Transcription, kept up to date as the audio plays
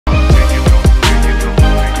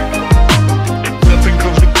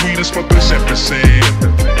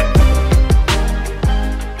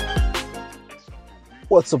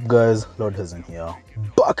What's up guys, Lord Hazen here,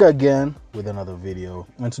 back again with another video,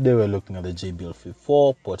 and today we're looking at the JBL Flip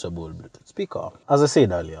 4 portable Bluetooth speaker. As I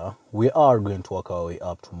said earlier, we are going to work our way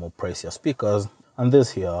up to more pricier speakers, and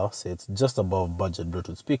this here sits just above budget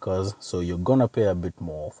Bluetooth speakers, so you're gonna pay a bit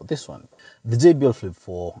more for this one. The JBL Flip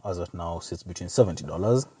 4 as of now sits between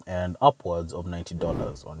 $70 and upwards of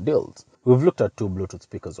 $90 on deals. We've looked at two Bluetooth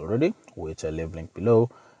speakers already, which I leave linked below.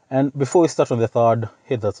 And before we start on the third,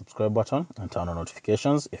 hit that subscribe button and turn on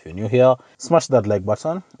notifications. If you're new here, smash that like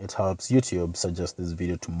button. It helps YouTube suggest this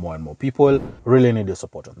video to more and more people. Really need your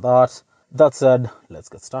support on that. That said, let's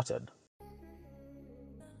get started.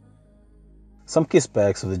 Some key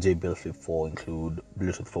specs of the JBL Flip 4 include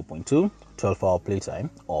Bluetooth 4.2, 12-hour playtime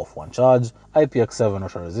off one charge, IPX7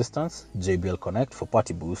 water resistance, JBL Connect for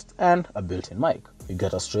party boost, and a built-in mic. You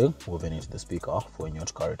get a string woven into the speaker for when you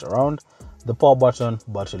to carry it around, the power button,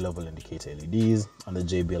 battery level indicator LEDs, and the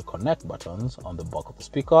JBL Connect buttons on the back of the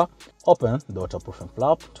speaker. Open the waterproofing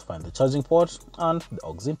flap to find the charging port and the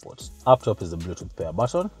aux input. Up top is the Bluetooth pair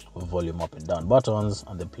button, volume up and down buttons,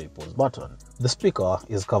 and the play pause button. The speaker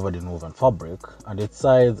is covered in woven fabric, and its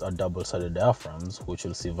sides are double-sided diaphragms, which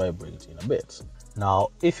you'll see vibrate in a bit. Now,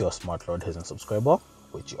 if you're a smart Lord Hazen subscriber,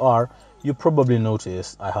 which you are, you probably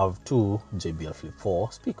notice I have two JBL Flip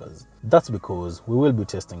 4 speakers. That's because we will be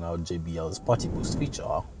testing out JBL's Party Boost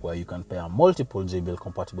feature, where you can pair multiple JBL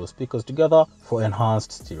compatible speakers together for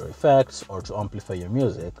enhanced stereo effects or to amplify your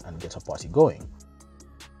music and get a party going.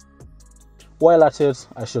 While at it,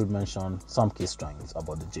 I should mention some key strengths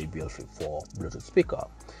about the JBL Flip 4 Bluetooth speaker.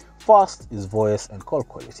 First is voice and call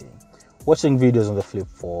quality. Watching videos on the Flip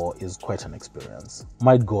 4 is quite an experience.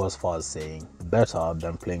 Might go as far as saying better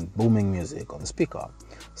than playing booming music on the speaker.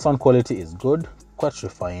 Sound quality is good, quite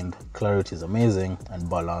refined, clarity is amazing, and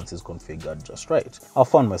balance is configured just right. I've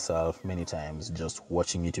found myself many times just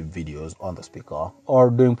watching YouTube videos on the speaker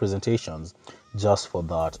or doing presentations just for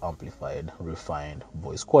that amplified, refined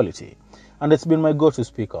voice quality. And it's been my go-to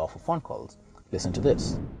speaker for phone calls. Listen to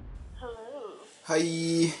this. Hello.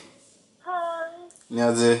 Hi. Hi.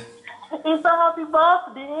 Nyaze. It's a happy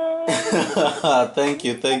birthday. Thank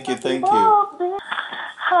you. Birthday.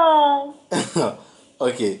 Hi.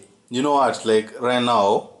 Okay, you know what? Like right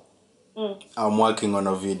now, I'm working on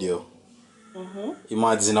a video.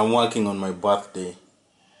 Imagine I'm working on my birthday.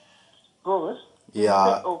 Good.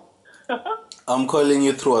 Yeah. Oh. I'm calling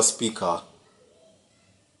you through a speaker.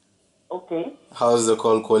 Okay. How's the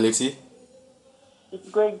call quality? It's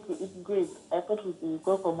great. It's great. I thought we would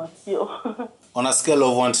go for my skill. On a scale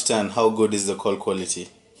of 1 to 10, how good is the call quality?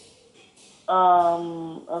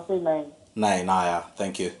 I'll say 9. 9. Yeah.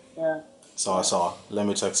 Thank you. Yeah. So. Let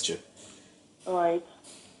me text you. All right.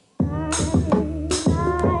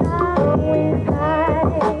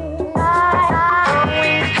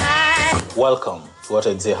 Welcome to what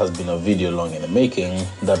I'd say has been a video long in the making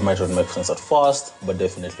that might not make sense at first, but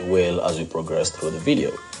definitely will as we progress through the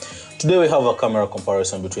video. Today we have a camera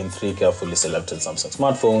comparison between 3 carefully selected Samsung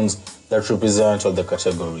smartphones that represent all the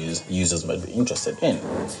categories users might be interested in.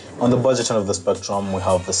 On the budget end of the spectrum, we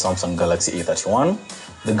have the Samsung Galaxy A31,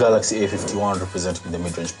 the Galaxy A51 representing the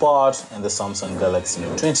mid-range part, and the Samsung Galaxy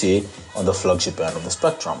Note 20 on the flagship end of the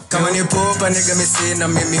spectrum.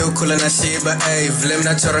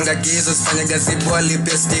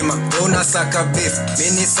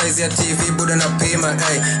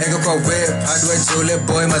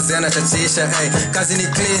 Kazi ni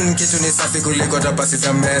clean, kitu ni safi kuliko tapasi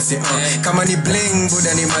za Messi. Kama ni bling,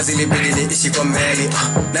 buda ni mazili bidi ni ishi kwa meli.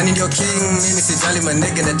 Nani ndio king, mimi sijali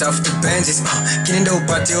manege na tafuti benches. Kininda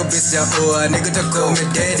upati obis ya oa, nigga tako me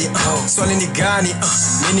daddy. Swali ni gani,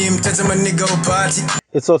 mini mtete maniga upati.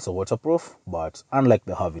 It's also waterproof, but unlike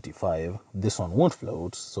the Haviti 5, this one won't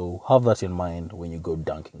float, so have that in mind when you go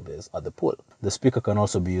dunking this at the pool. The speaker can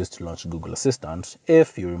also be used to launch Google Assistant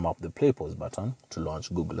if you remap the play pause button to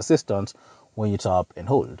launch Google Assistant when you tap and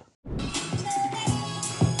hold.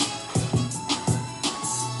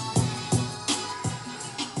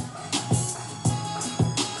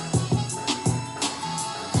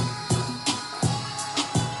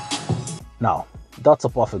 Now, that's a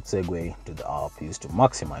perfect segue to the app used to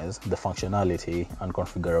maximize the functionality and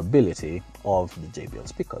configurability of the JBL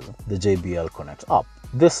speakers, the JBL Connect app.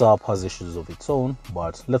 This app has issues of its own,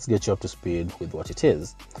 but let's get you up to speed with what it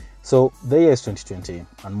is. So the year is 2020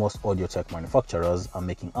 and most audio tech manufacturers are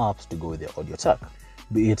making apps to go with their audio tech,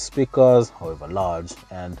 be it speakers, however large,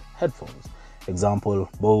 and headphones. Example,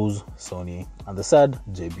 Bose, Sony, and the said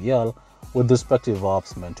JBL, with respective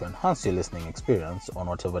apps meant to enhance your listening experience on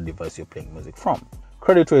whatever device you're playing music from.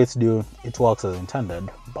 Credit where it's due, it works as intended,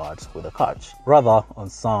 but with a catch. Rather, on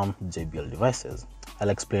some JBL devices. I'll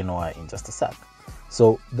explain why in just a sec.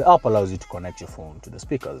 So the app allows you to connect your phone to the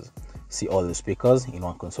speakers, see all the speakers in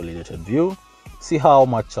one consolidated view, see how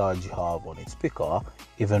much charge you have on each speaker,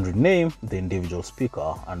 even rename the individual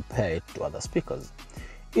speaker and pair it to other speakers.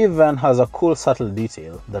 Even has a cool subtle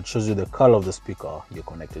detail that shows you the color of the speaker you're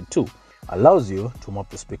connected to. Allows you to map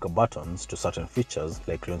the speaker buttons to certain features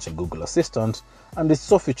like launching Google Assistant, and it's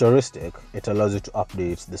so futuristic it allows you to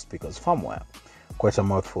update the speaker's firmware. Quite a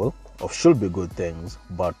mouthful of should be good things,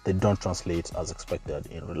 but they don't translate as expected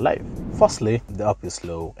in real life. Firstly, the app is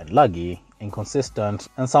slow and laggy, inconsistent,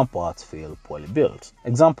 and some parts feel poorly built.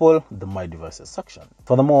 Example, the My Devices section.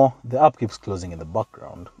 Furthermore, the app keeps closing in the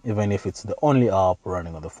background, even if it's the only app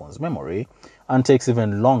running on the phone's memory, and takes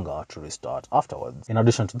even longer to restart afterwards. In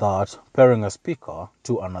addition to that, pairing a speaker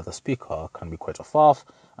to another speaker can be quite a faff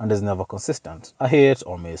and is never consistent, a hit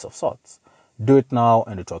or miss of sorts. Do it now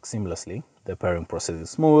and it works seamlessly. The pairing process is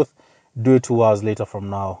smooth. Do it 2 hours later from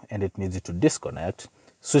now and it needs you to disconnect,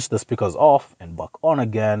 switch the speakers off and back on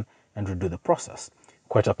again and redo the process.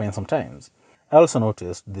 Quite a pain sometimes. I also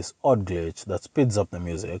noticed this odd glitch that speeds up the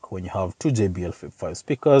music when you have two JBL Flip 5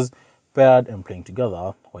 speakers paired and playing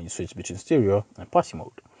together when you switch between stereo and party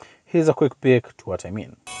mode. Here's a quick peek to what I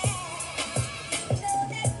mean.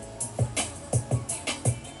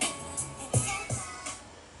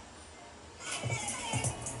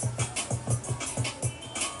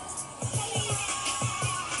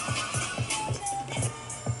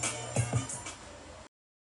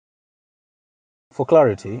 For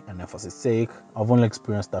clarity and emphasis sake, I've only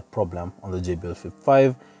experienced that problem on the JBL Flip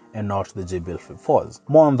 5 and not the JBL Flip 4s.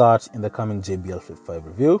 More on that in the coming JBL Flip 5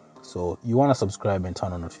 review, so you want to subscribe and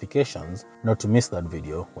turn on notifications not to miss that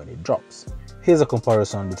video when it drops. Here's a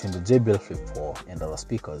comparison between the JBL Flip 4 and other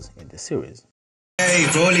speakers in this series. Hey,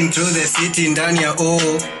 rolling through the city ndani ya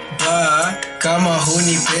kama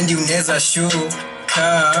hunipendi unaweza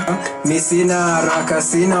shuka mi sina haraka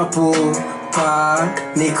sina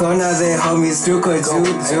nikona the homies tuko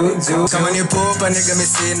juu kama ni popa nigga mi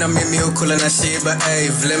sina mimi ukula na shiba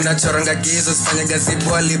vile mnachoranga gizo sifanya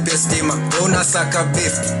gazibu alipia stima unasaka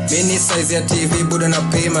beef mini size ya TV budo na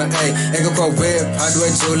pima ego kwa web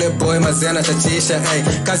hardware jule boy maziana tachisha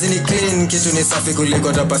kazi ni clean kitu ni safi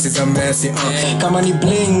kuliko tapasi za Messi kama ni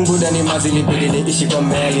bling buda ni mazili bidili ishi kwa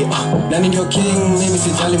meli nani ndio king mimi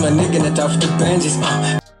sijali manigga na tafuta benches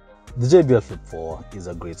The JBL Flip 4 is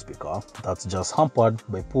a great speaker that's just hampered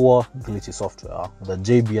by poor, glitchy software that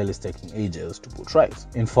JBL is taking ages to put right.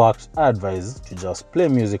 In fact, I advise to just play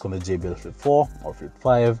music on the JBL Flip 4 or Flip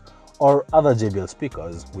 5 or other JBL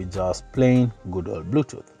speakers with just plain good old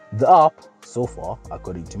Bluetooth. The app, so far,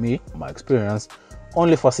 according to me, my experience,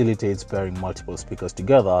 only facilitates pairing multiple speakers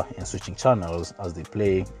together and switching channels as they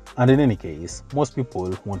play, and in any case, most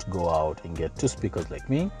people won't go out and get two speakers like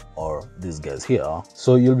me or these guys here,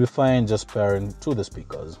 so you'll be fine just pairing to the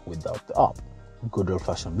speakers without the app. Good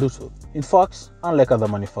old-fashioned Bluetooth. In fact, unlike other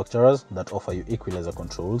manufacturers that offer you equalizer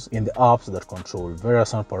controls in the apps that control various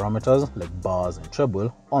sound parameters like bass and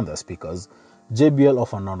treble on their speakers, JBL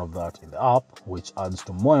offer none of that in the app, which adds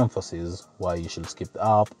to more emphasis why you should skip the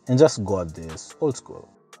app and just go at this old school.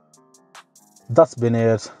 That's been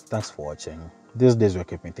it. Thanks for watching. These days we're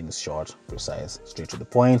keeping things short, precise, straight to the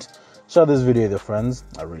point. Share this video with your friends.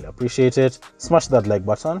 I really appreciate it. Smash that like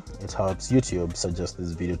button. It helps YouTube suggest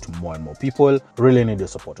this video to more and more people. Really need your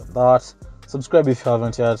support on that. Subscribe if you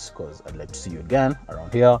haven't yet, because I'd like to see you again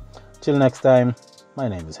around here. Till next time, my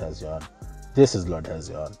name is Hezion. This is Lord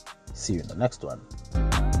Hezion. See you in the next one.